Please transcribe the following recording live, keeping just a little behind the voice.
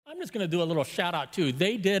I'm just going to do a little shout out too.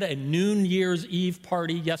 They did a New Year's Eve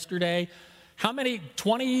party yesterday. How many?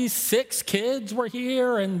 26 kids were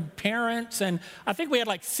here and parents, and I think we had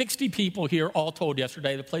like 60 people here all told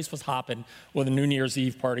yesterday. The place was hopping with a New Year's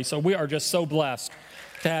Eve party. So we are just so blessed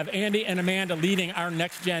to have Andy and Amanda leading our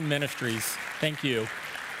Next Gen ministries. Thank you.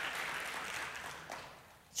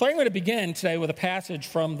 So I'm going to begin today with a passage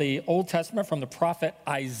from the Old Testament from the prophet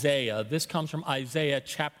Isaiah. This comes from Isaiah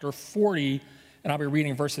chapter 40, and I'll be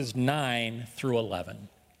reading verses 9 through 11.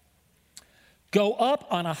 Go up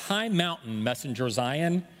on a high mountain, messenger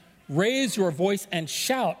Zion. Raise your voice and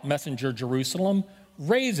shout, messenger Jerusalem.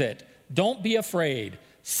 Raise it. Don't be afraid.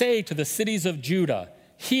 Say to the cities of Judah,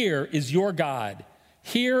 here is your God.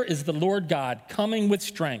 Here is the Lord God coming with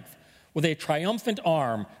strength, with a triumphant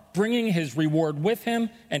arm, bringing his reward with him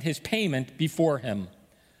and his payment before him.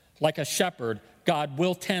 Like a shepherd, God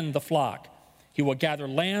will tend the flock. He will gather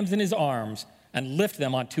lambs in his arms and lift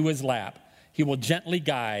them onto his lap. He will gently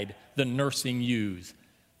guide the nursing ewes.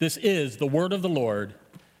 This is the word of the Lord.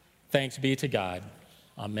 Thanks be to God.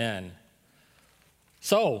 Amen.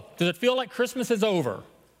 So, does it feel like Christmas is over?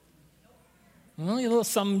 Well,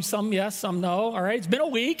 some yes, some no. All right, it's been a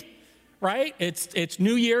week. Right? It's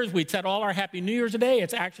New Year's. We said all our Happy New Year's today.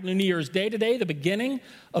 It's actually New Year's Day today, the beginning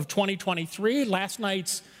of 2023. Last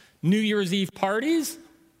night's New Year's Eve parties,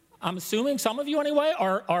 I'm assuming some of you anyway,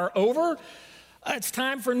 are over. It's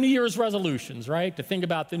time for New Year's resolutions, right? To think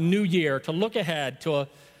about the new year, to look ahead to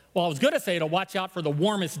I was going to say to watch out for the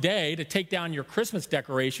warmest day, to take down your Christmas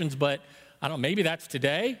decorations, but I don't know, maybe that's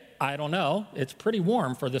today. I don't know. It's pretty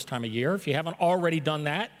warm for this time of year. If you haven't already done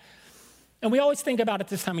that, and we always think about it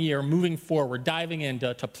this time of year, moving forward, diving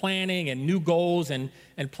into planning and new goals and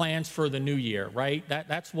plans for the new year, right?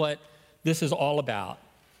 That's what this is all about.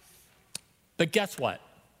 But guess what?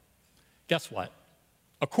 Guess what?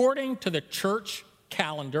 According to the church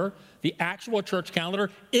calendar, the actual church calendar,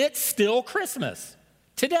 it's still Christmas.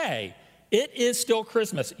 Today, it is still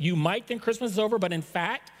Christmas. You might think Christmas is over, but in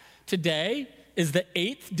fact, today is the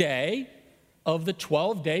 8th day of the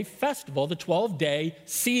 12-day festival, the 12-day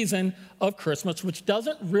season of Christmas, which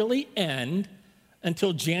doesn't really end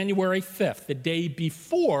until January 5th, the day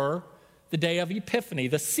before the day of Epiphany,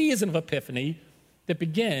 the season of Epiphany that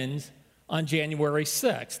begins on January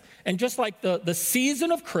 6th. And just like the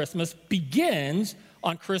season of Christmas begins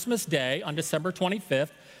on Christmas Day, on December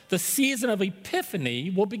 25th, the season of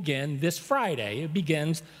Epiphany will begin this Friday. It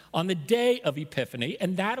begins on the day of Epiphany,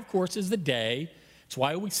 and that, of course, is the day. That's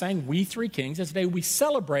why we sang We Three Kings. This day we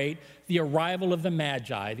celebrate the arrival of the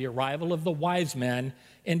Magi, the arrival of the wise men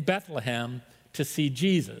in Bethlehem to see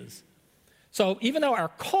Jesus. So even though our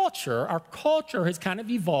culture has kind of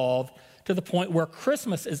evolved to the point where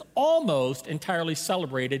Christmas is almost entirely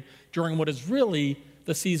celebrated during what is really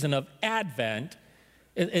the season of Advent,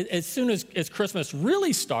 as soon as Christmas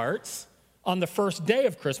really starts, on the first day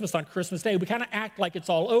of Christmas, on Christmas Day, we kind of act like it's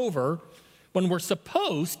all over, when we're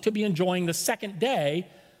supposed to be enjoying the second day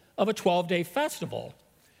of a 12-day festival.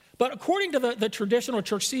 But according to the traditional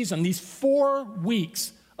church season, these 4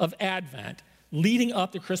 weeks of Advent leading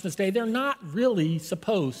up to Christmas Day, they're not really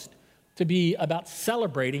supposed to be about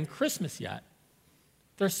celebrating Christmas yet.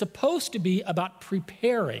 They're supposed to be about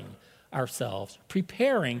preparing ourselves,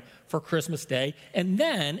 preparing for Christmas Day, and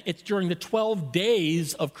then it's during the 12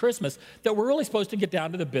 days of Christmas that we're really supposed to get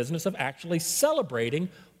down to the business of actually celebrating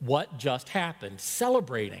what just happened,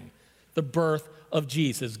 celebrating the birth of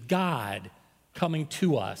Jesus, God coming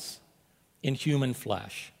to us in human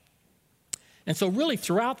flesh. And so really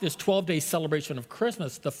throughout this 12-day celebration of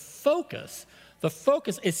Christmas, the focus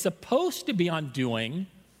is supposed to be on doing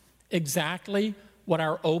exactly what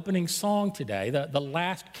our opening song today, the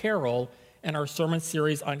last carol in our sermon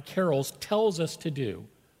series on carols, tells us to do.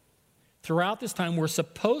 Throughout this time, we're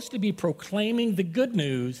supposed to be proclaiming the good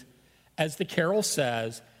news, as the carol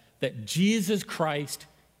says, that Jesus Christ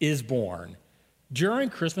is born.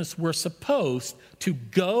 During Christmas, we're supposed to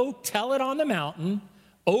go tell it on the mountain,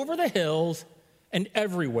 over the hills, and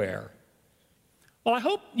everywhere. Well, I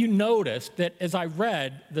hope you noticed that as I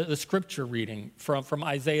read the scripture reading from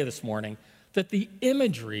Isaiah this morning, that the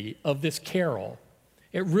imagery of this carol,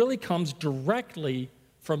 it really comes directly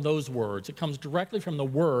from those words. It comes directly from the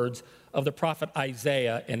words of the prophet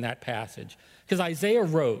Isaiah in that passage. Because Isaiah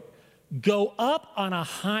wrote, "Go up on a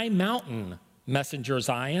high mountain, messenger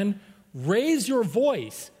Zion. Raise your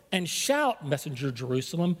voice and shout, messenger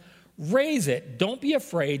Jerusalem. Raise it. Don't be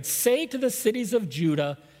afraid. Say to the cities of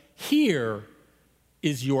Judah, here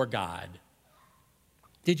is your God."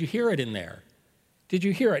 Did you hear it in there? Did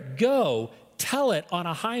you hear it? Go, tell it on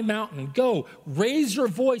a high mountain. Go, raise your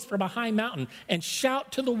voice from a high mountain and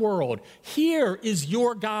shout to the world, here is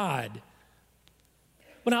your God.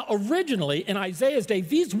 Well, now, originally in Isaiah's day,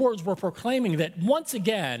 these words were proclaiming that once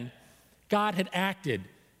again, God had acted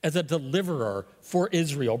as a deliverer for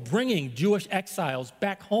Israel, bringing Jewish exiles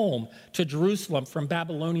back home to Jerusalem from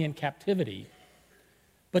Babylonian captivity.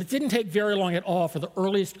 But it didn't take very long at all for the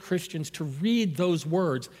earliest Christians to read those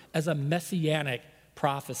words as a messianic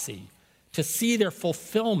prophecy, to see their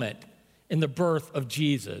fulfillment in the birth of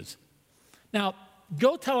Jesus. Now,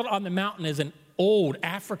 Go Tell It on the Mountain is an old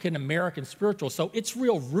African-American spiritual, so its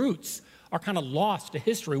real roots are kind of lost to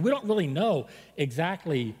history. We don't really know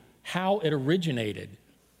exactly how it originated.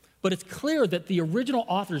 But it's clear that the original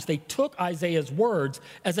authors, they took Isaiah's words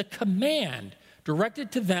as a command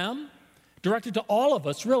directed to them, directed to all of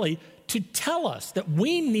us, really, to tell us that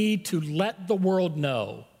we need to let the world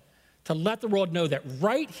know, that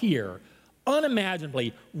right here,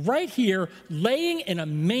 unimaginably, right here, laying in a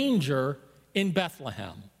manger in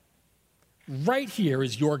Bethlehem, right here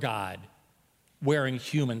is your God wearing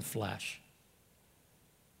human flesh.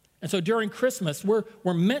 And so during Christmas, we're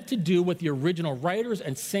meant to do what the original writers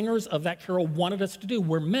and singers of that carol wanted us to do.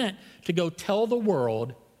 We're meant to go tell the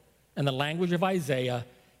world, in the language of Isaiah,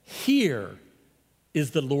 here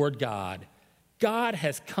is the Lord God. God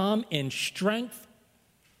has come in strength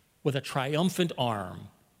with a triumphant arm.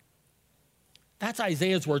 That's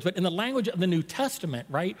Isaiah's words. But in the language of the New Testament,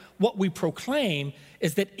 right, what we proclaim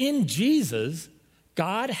is that in Jesus,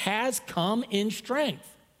 God has come in strength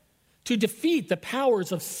to defeat the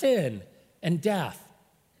powers of sin and death.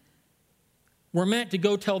 We're meant to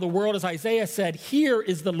go tell the world, as Isaiah said, here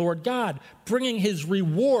is the Lord God, bringing his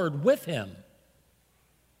reward with him,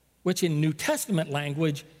 which in New Testament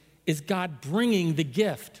language is God bringing the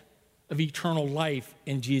gift of eternal life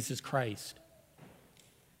in Jesus Christ.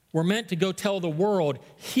 We're meant to go tell the world,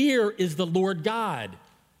 here is the Lord God,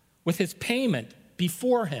 with his payment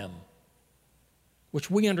before him, which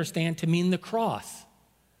we understand to mean the cross,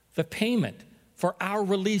 the payment for our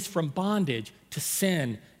release from bondage to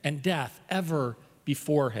sin and death ever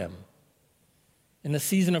before him. In the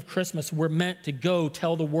season of Christmas, we're meant to go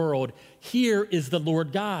tell the world, here is the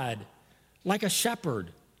Lord God, like a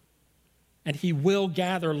shepherd, and he will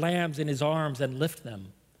gather lambs in his arms and lift them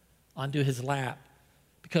onto his lap,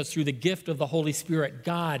 because through the gift of the Holy Spirit,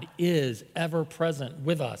 God is ever present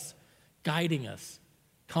with us, guiding us,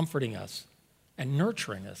 comforting us, and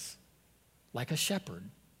nurturing us like a shepherd.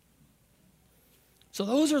 So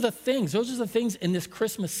those are the things in this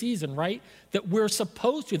Christmas season, right, that we're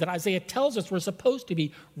supposed to, that Isaiah tells us we're supposed to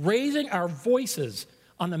be raising our voices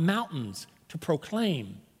on the mountains to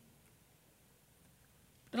proclaim.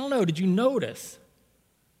 I don't know, did you notice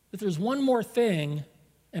that there's one more thing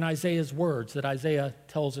in Isaiah's words that Isaiah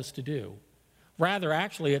tells us to do? Rather,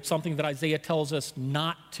 actually, it's something that Isaiah tells us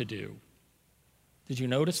not to do. Did you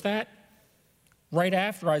notice that? Right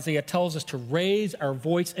after Isaiah tells us to raise our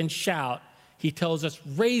voice and shout, he tells us,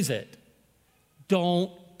 raise it.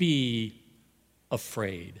 Don't be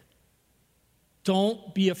afraid.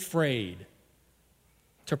 Don't be afraid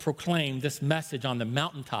to proclaim this message on the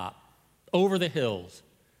mountaintop, over the hills,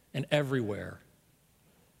 and everywhere.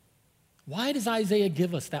 Why does Isaiah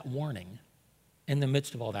give us that warning in the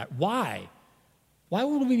midst of all that? Why? Why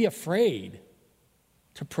would we be afraid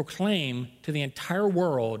to proclaim to the entire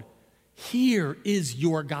world, here is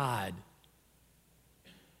your God?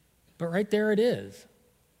 But right there it is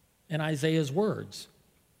in Isaiah's words.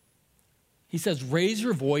 He says, raise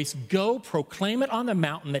your voice, go proclaim it on the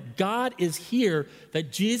mountain that God is here,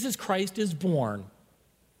 that Jesus Christ is born.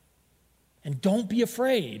 And don't be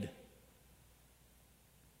afraid.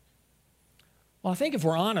 Well, I think if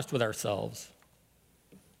we're honest with ourselves,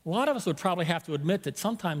 a lot of us would probably have to admit that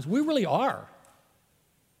sometimes we really are,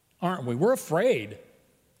 aren't we? We're afraid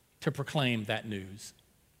to proclaim that news.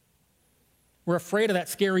 We're afraid of that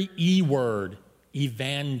scary E word,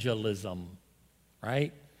 evangelism,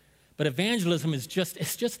 right? But evangelism is just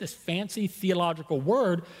this fancy theological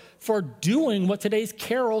word for doing what today's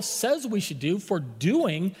carol says we should do, for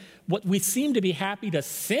doing what we seem to be happy to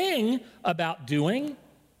sing about doing,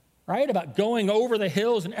 right? About going over the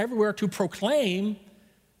hills and everywhere to proclaim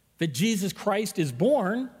that Jesus Christ is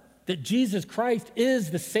born, that Jesus Christ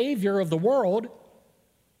is the Savior of the world.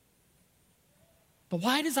 But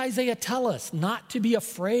why does Isaiah tell us not to be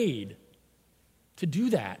afraid to do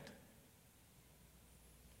that?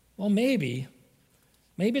 Well, maybe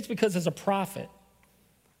it's because as a prophet,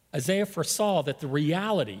 Isaiah foresaw that the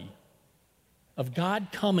reality of God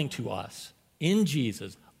coming to us in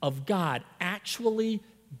Jesus, of God actually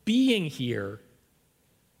being here,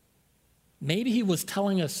 maybe he was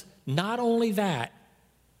telling us Not only that,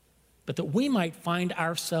 but that we might find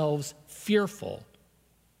ourselves fearful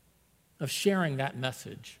of sharing that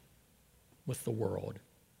message with the world.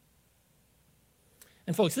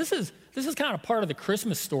 And folks, this is kind of part of the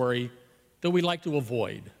Christmas story that we like to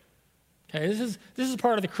avoid. Okay, this is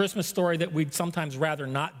part of the Christmas story that we'd sometimes rather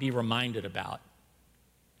not be reminded about.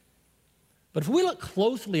 But if we look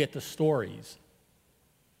closely at the stories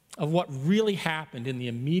of what really happened in the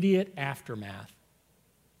immediate aftermath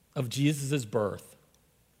of Jesus' birth,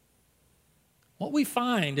 what we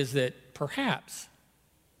find is that perhaps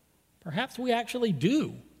we actually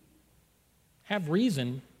do have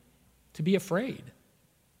reason to be afraid.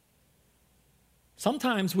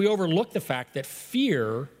 Sometimes we overlook the fact that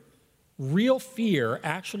fear, real fear,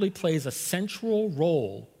 actually plays a central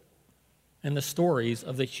role in the stories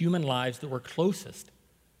of the human lives that were closest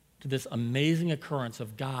to this amazing occurrence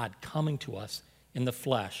of God coming to us in the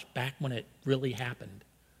flesh back when it really happened.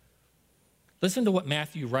 Listen to what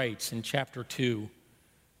Matthew writes in chapter 2,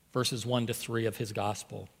 verses 1-3 of his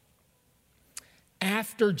gospel.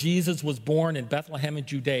 After Jesus was born in Bethlehem in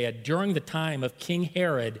Judea, during the time of King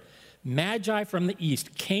Herod, Magi from the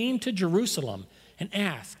east came to Jerusalem and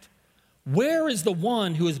asked, "Where is the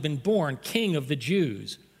one who has been born King of the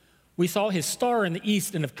Jews? We saw his star in the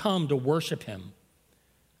east and have come to worship him."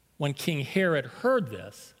 When King Herod heard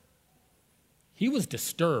this, he was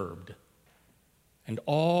disturbed, and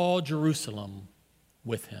all Jerusalem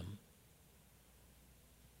with him.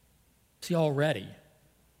 See, already,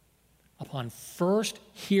 upon first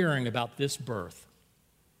hearing about this birth,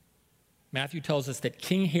 Matthew tells us that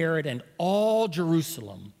King Herod and all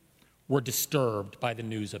Jerusalem were disturbed by the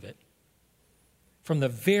news of it. From the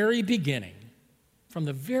very beginning,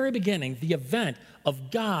 the event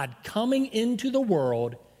of God coming into the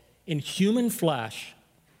world in human flesh,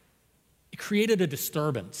 it created a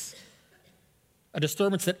disturbance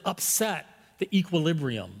that upset the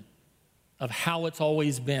equilibrium of how it's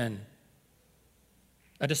always been,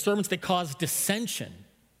 a disturbance that caused dissension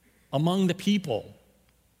among the people,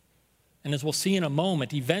 and as we'll see in a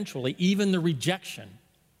moment, eventually even the rejection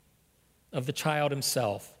of the child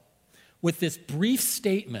himself. With this brief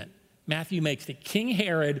statement, Matthew makes that King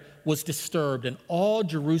Herod was disturbed and all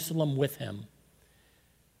Jerusalem with him.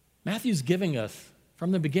 Matthew's giving us,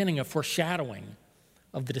 from the beginning, a foreshadowing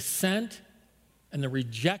of the dissent and the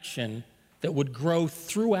rejection that would grow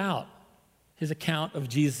throughout his account of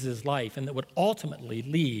Jesus' life and that would ultimately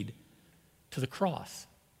lead to the cross.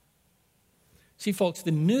 See, folks,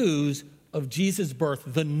 the news of Jesus' birth,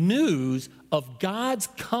 the news of God's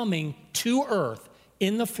coming to earth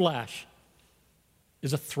in the flesh,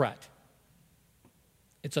 is a threat.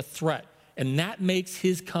 It's a threat, and that makes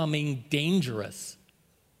his coming dangerous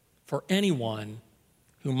for anyone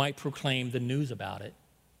who might proclaim the news about it.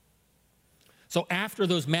 So after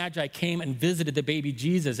those magi came and visited the baby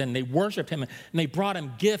Jesus and they worshiped him and they brought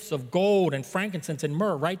him gifts of gold and frankincense and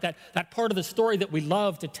myrrh, right? That part of the story that we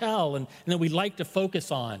love to tell and that we like to focus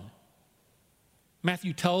on.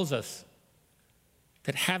 Matthew tells us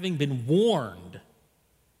that having been warned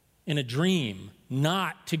in a dream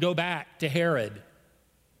not to go back to Herod,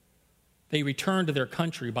 they returned to their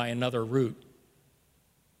country by another route.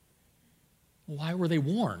 Why were they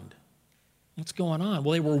warned? What's going on?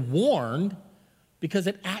 Well, they were warned because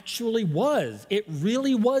it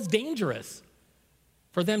really was dangerous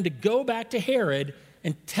for them to go back to Herod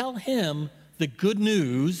and tell him the good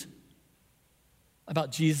news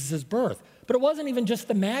about Jesus' birth. But it wasn't even just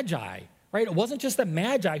the Magi, right? It wasn't just the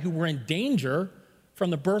Magi who were in danger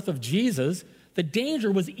from the birth of Jesus. The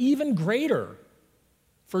danger was even greater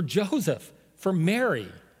for Joseph, for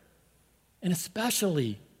Mary, and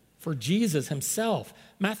especially for Jesus himself.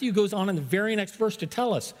 Matthew goes on in the very next verse to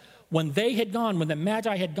tell us, when the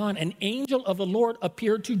Magi had gone, an angel of the Lord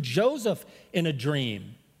appeared to Joseph in a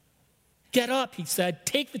dream. "Get up," he said,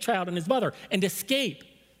 "take the child and his mother and escape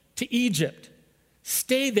to Egypt.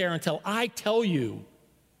 Stay there until I tell you,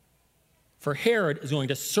 for Herod is going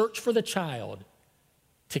to search for the child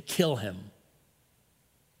to kill him."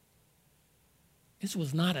 This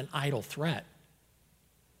was not an idle threat.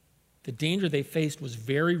 The danger they faced was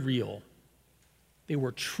very real. They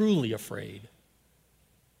were truly afraid.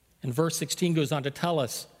 And verse 16 goes on to tell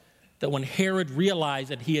us that when Herod realized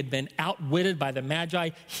that he had been outwitted by the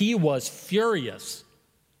Magi, he was furious.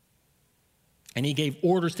 And he gave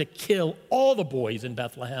orders to kill all the boys in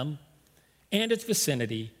Bethlehem and its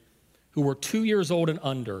vicinity who were 2 years old and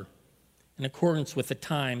under, in accordance with the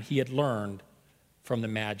time he had learned from the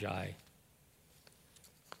Magi.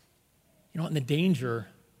 And the danger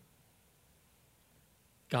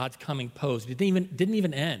God's coming posed, it didn't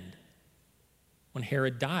even end when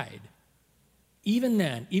Herod died. Even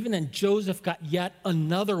then, Joseph got yet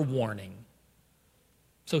another warning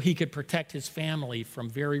so he could protect his family from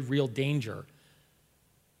very real danger.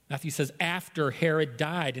 Matthew says, after Herod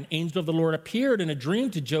died, an angel of the Lord appeared in a dream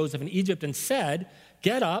to Joseph in Egypt and said,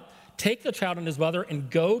 "Get up, take the child and his mother, and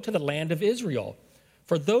go to the land of Israel.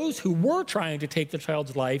 For those who were trying to take the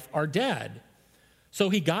child's life are dead." So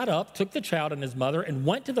he got up, took the child and his mother, and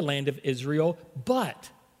went to the land of Israel. But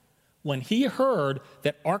when he heard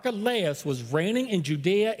that Archelaus was reigning in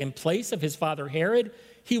Judea in place of his father Herod,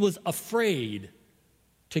 he was afraid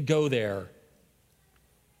to go there.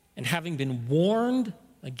 And having been warned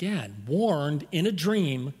in a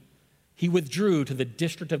dream, he withdrew to the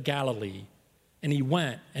district of Galilee, and he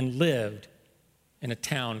went and lived in a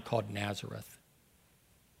town called Nazareth.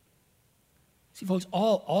 See, folks,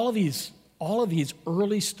 all of these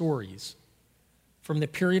early stories from the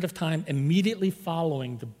period of time immediately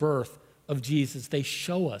following the birth of Jesus, they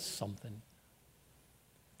show us something.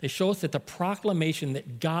 They show us that the proclamation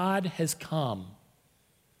that God has come,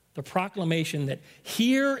 the proclamation that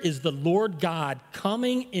here is the Lord God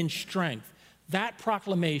coming in strength, that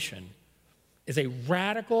proclamation is a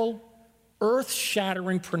radical,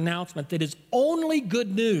 earth-shattering pronouncement that is only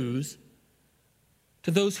good news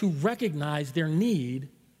to those who recognize their need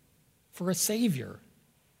for a Savior,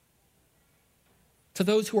 to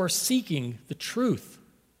those who are seeking the truth,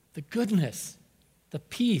 the goodness, the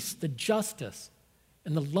peace, the justice,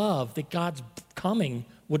 and the love that God's coming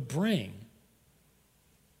would bring,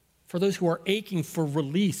 for those who are aching for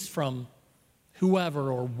release from whoever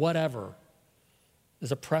or whatever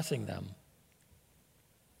is oppressing them.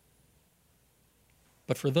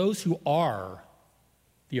 But for those who are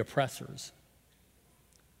the oppressors,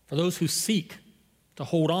 for those who seek to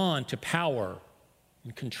hold on to power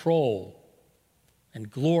and control and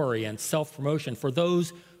glory and self-promotion, for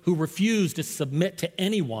those who refuse to submit to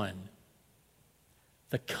anyone,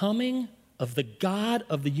 the coming of the God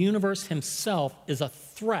of the universe himself is a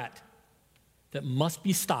threat that must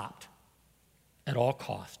be stopped at all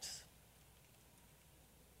costs.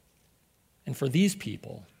 And for these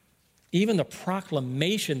people, even the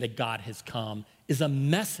proclamation that God has come is a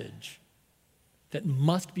message that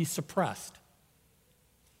must be suppressed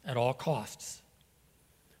at all costs.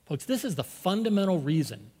 Folks, this is the fundamental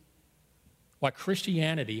reason why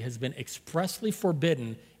Christianity has been expressly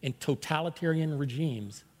forbidden in totalitarian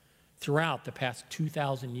regimes throughout the past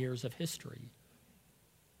 2,000 years of history.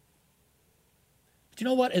 But you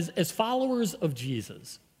know what? As followers of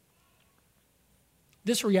Jesus,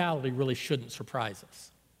 this reality really shouldn't surprise us.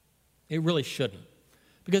 It really shouldn't.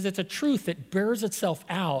 Because it's a truth that bears itself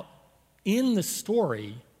out in the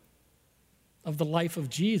story of the life of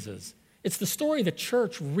Jesus. It's the story the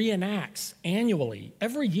church reenacts annually,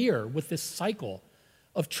 every year, with this cycle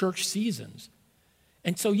of church seasons.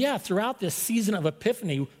 And so, throughout this season of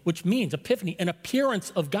Epiphany, which means Epiphany, an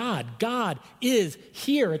appearance of God. God is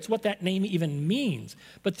here. It's what that name even means.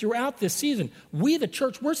 But throughout this season, we, the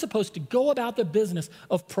church, we're supposed to go about the business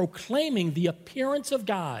of proclaiming the appearance of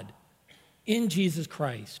God in Jesus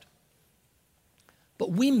Christ.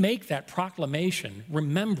 But we make that proclamation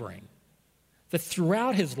remembering that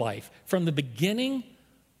throughout his life, from the beginning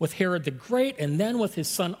with Herod the Great and then with his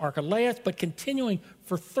son Archelaus, but continuing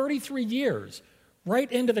for 33 years,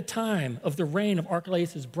 right into the time of the reign of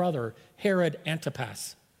Archelaus' brother, Herod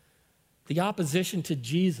Antipas, the opposition to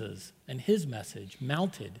Jesus and his message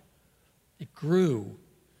mounted. It grew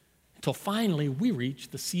until finally we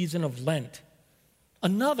reached the season of Lent,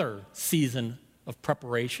 another season of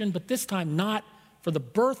preparation, but this time not for the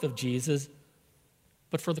birth of Jesus,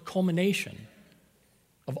 but for the culmination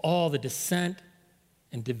of all the dissent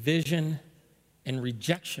and division and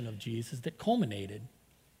rejection of Jesus that culminated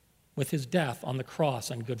with his death on the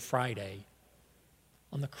cross on Good Friday.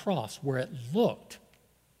 On the cross where it looked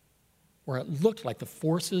like the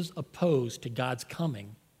forces opposed to God's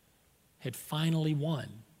coming had finally won.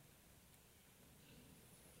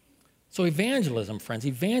 So evangelism, friends,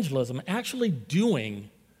 actually doing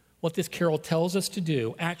what this carol tells us to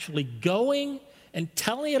do, actually going and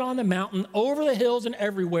telling it on the mountain, over the hills and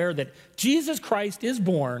everywhere, that Jesus Christ is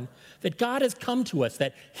born, that God has come to us,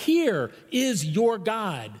 that here is your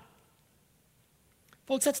God.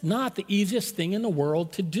 Folks, that's not the easiest thing in the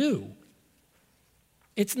world to do.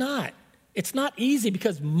 It's not. It's not easy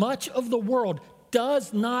because much of the world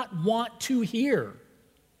does not want to hear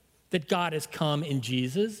that God has come in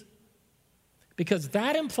Jesus, because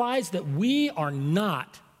that implies that we are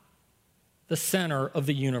not the center of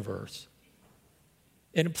the universe.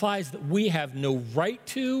 It implies that we have no right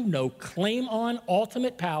to, no claim on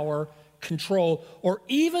ultimate power, control, or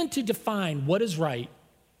even to define what is right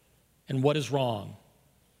and what is wrong.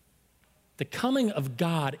 the coming of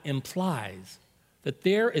God implies that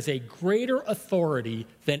there is a greater authority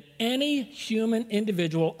than any human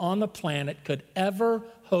individual on the planet could ever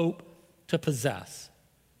hope to possess.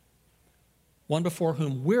 One before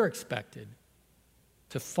whom we're expected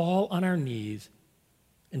to fall on our knees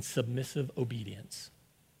in submissive obedience.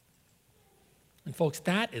 And folks,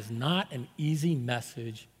 that is not an easy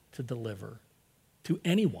message to deliver to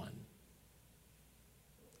anyone,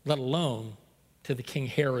 let alone to the King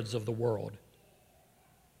Herods of the world.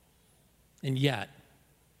 And yet,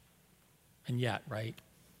 right,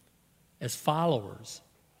 as followers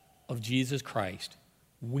of Jesus Christ,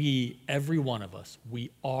 we, every one of us, we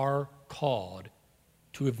are called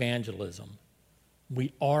to evangelism.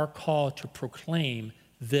 We are called to proclaim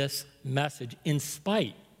this message in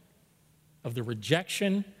spite of the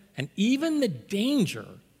rejection and even the danger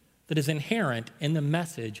that is inherent in the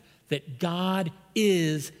message that God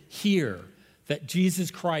is here, that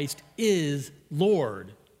Jesus Christ is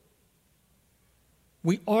Lord.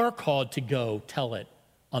 We are called to go tell it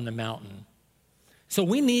on the mountain. So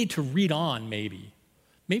we need to read on, maybe.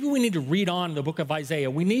 Maybe we need to read on the book of Isaiah.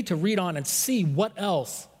 We need to read on and see what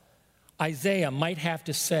else Isaiah might have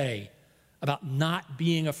to say about not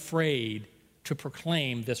being afraid to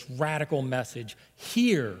proclaim this radical message.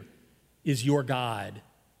 Here is your God.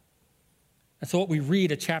 And so what we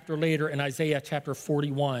read a chapter later in Isaiah chapter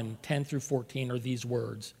 41, 10 through 14 are these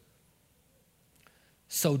words.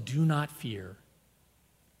 So do not fear,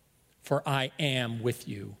 for I am with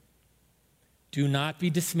you. Do not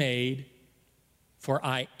be dismayed, for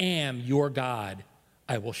I am your God.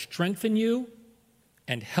 I will strengthen you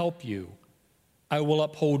and help you. I will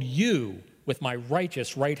uphold you with my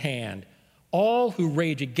righteous right hand. All who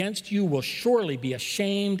rage against you will surely be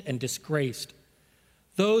ashamed and disgraced.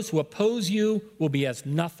 Those who oppose you will be as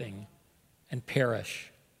nothing and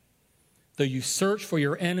perish. Though you search for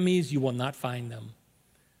your enemies, you will not find them.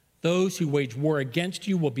 Those who wage war against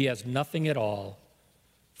you will be as nothing at all.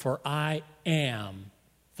 For I am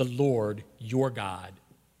the Lord your God,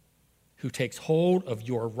 who takes hold of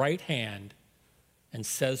your right hand and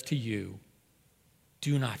says to you,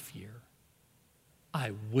 do not fear,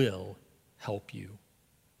 I will help you.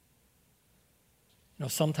 You know,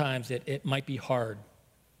 sometimes it might be hard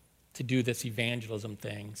to do this evangelism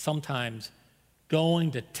thing. Sometimes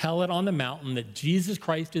going to tell it on the mountain that Jesus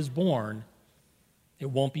Christ is born, it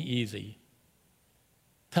won't be easy.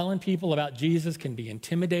 Telling people about Jesus can be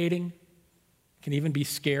intimidating, can even be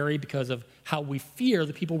scary because of how we fear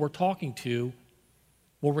the people we're talking to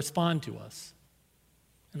will respond to us.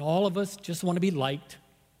 And all of us just want to be liked.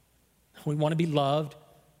 We want to be loved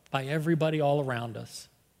by everybody all around us.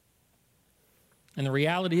 And the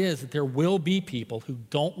reality is that there will be people who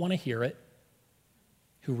don't want to hear it,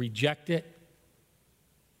 who reject it,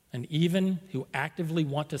 and even who actively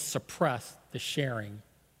want to suppress the sharing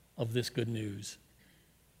of this good news.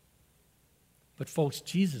 But folks,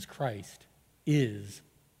 Jesus Christ is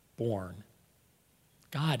born.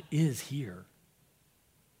 God is here.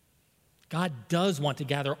 God does want to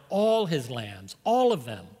gather all his lambs, all of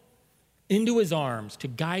them, into his arms to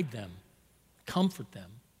guide them, comfort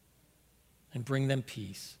them, and bring them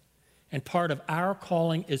peace. And part of our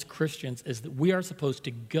calling as Christians is that we are supposed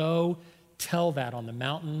to go tell that on the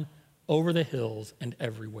mountain, over the hills, and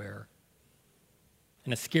everywhere.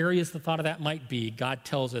 And as scary as the thought of that might be, God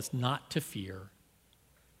tells us not to fear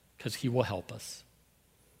because he will help us.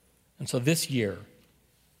 And so this year,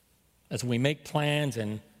 as we make plans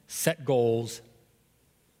and set goals,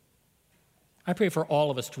 I pray for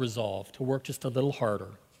all of us to resolve to work just a little harder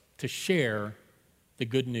to share the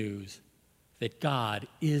good news that God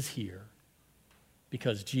is here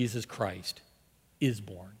because Jesus Christ is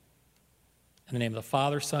born. In the name of the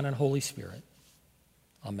Father, Son, and Holy Spirit,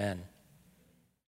 amen.